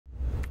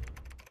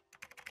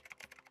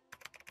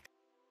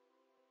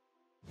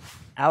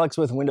Alex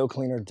with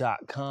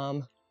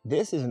windowcleaner.com.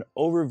 This is an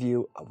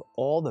overview of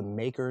all the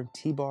Maykker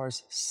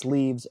T-bars,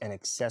 sleeves, and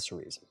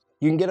accessories.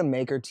 You can get a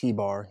Maykker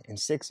T-bar in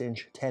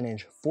 6-inch,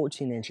 10-inch,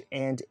 14-inch,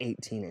 and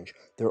 18-inch.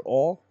 They're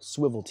all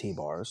swivel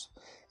T-bars.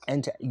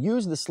 And to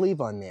use the sleeve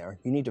on there,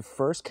 you need to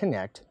first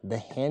connect the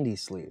Handy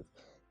sleeve.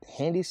 The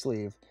Handy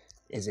sleeve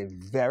is a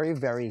very,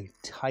 very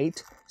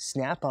tight,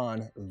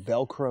 snap-on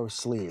Velcro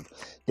sleeve.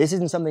 This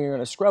isn't something you're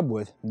going to scrub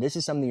with. This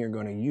is something you're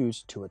going to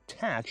use to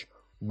attach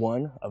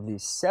one of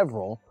these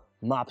several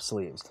mop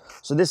sleeves.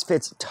 So this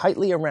fits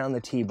tightly around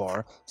the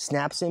T-bar,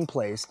 snaps in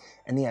place,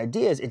 and the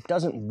idea is it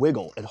doesn't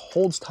wiggle. It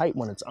holds tight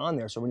when it's on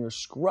there, so when you're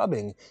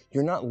scrubbing,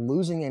 you're not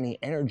losing any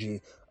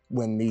energy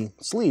when the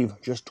sleeve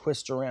just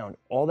twists around.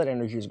 All that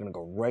energy is going to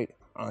go right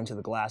onto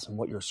the glass and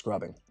what you're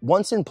scrubbing.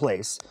 Once in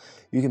place,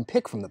 you can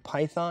pick from the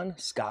Python,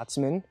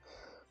 Scotsman,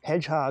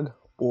 Hedgehog,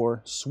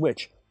 or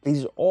Switch.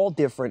 These are all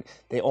different.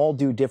 They all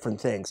do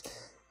different things.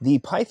 The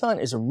Python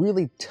is a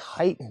really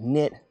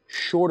tight-knit,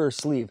 shorter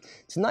sleeve.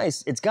 It's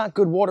nice, it's got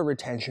good water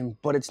retention,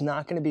 but it's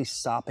not going to be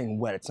sopping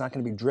wet. It's not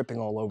going to be dripping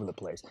all over the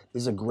place.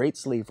 This is a great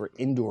sleeve for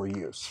indoor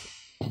use.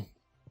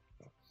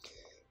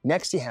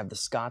 Next, you have the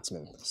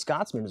Scotsman.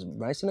 Scotsman is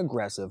nice and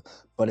aggressive,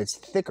 but it's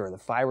thicker. The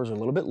fibers are a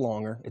little bit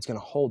longer. It's going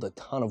to hold a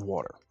ton of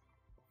water.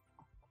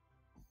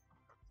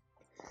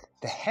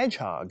 The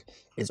Hedgehog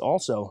is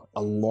also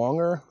a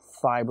longer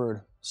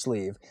fibered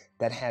sleeve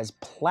that has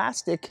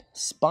plastic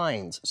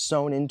spines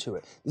sewn into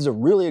it. This is a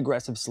really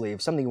aggressive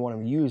sleeve, something you want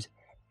to use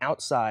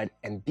outside,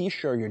 and be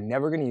sure you're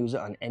never going to use it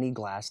on any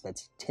glass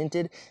that's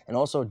tinted, and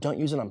also don't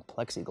use it on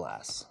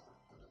plexiglass.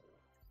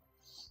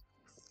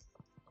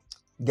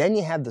 Then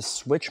you have the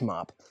Switch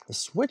Mop. The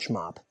Switch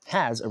Mop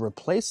has a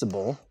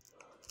replaceable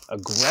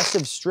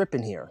aggressive strip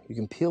in here. You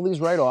can peel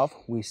these right off.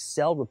 We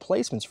sell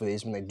replacements for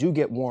these. When they do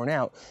get worn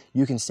out,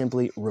 you can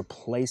simply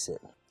replace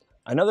it.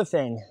 Another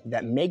thing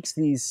that makes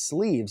these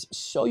sleeves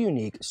so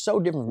unique,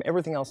 so different from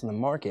everything else in the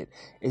market,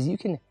 is you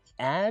can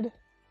add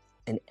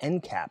an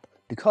end cap,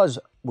 because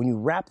when you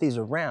wrap these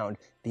around,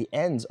 the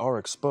ends are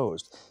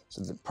exposed.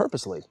 So that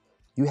purposely,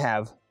 you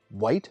have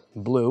white,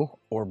 blue,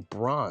 or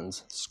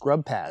bronze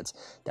scrub pads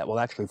that will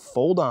actually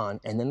fold on,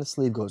 and then the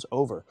sleeve goes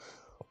over.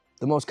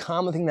 The most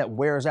common thing that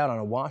wears out on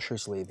a washer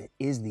sleeve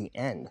is the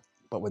end.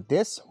 But with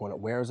this, when it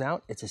wears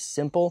out, it's a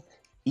simple,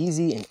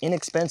 easy, and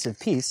inexpensive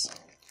piece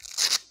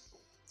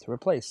to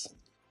replace.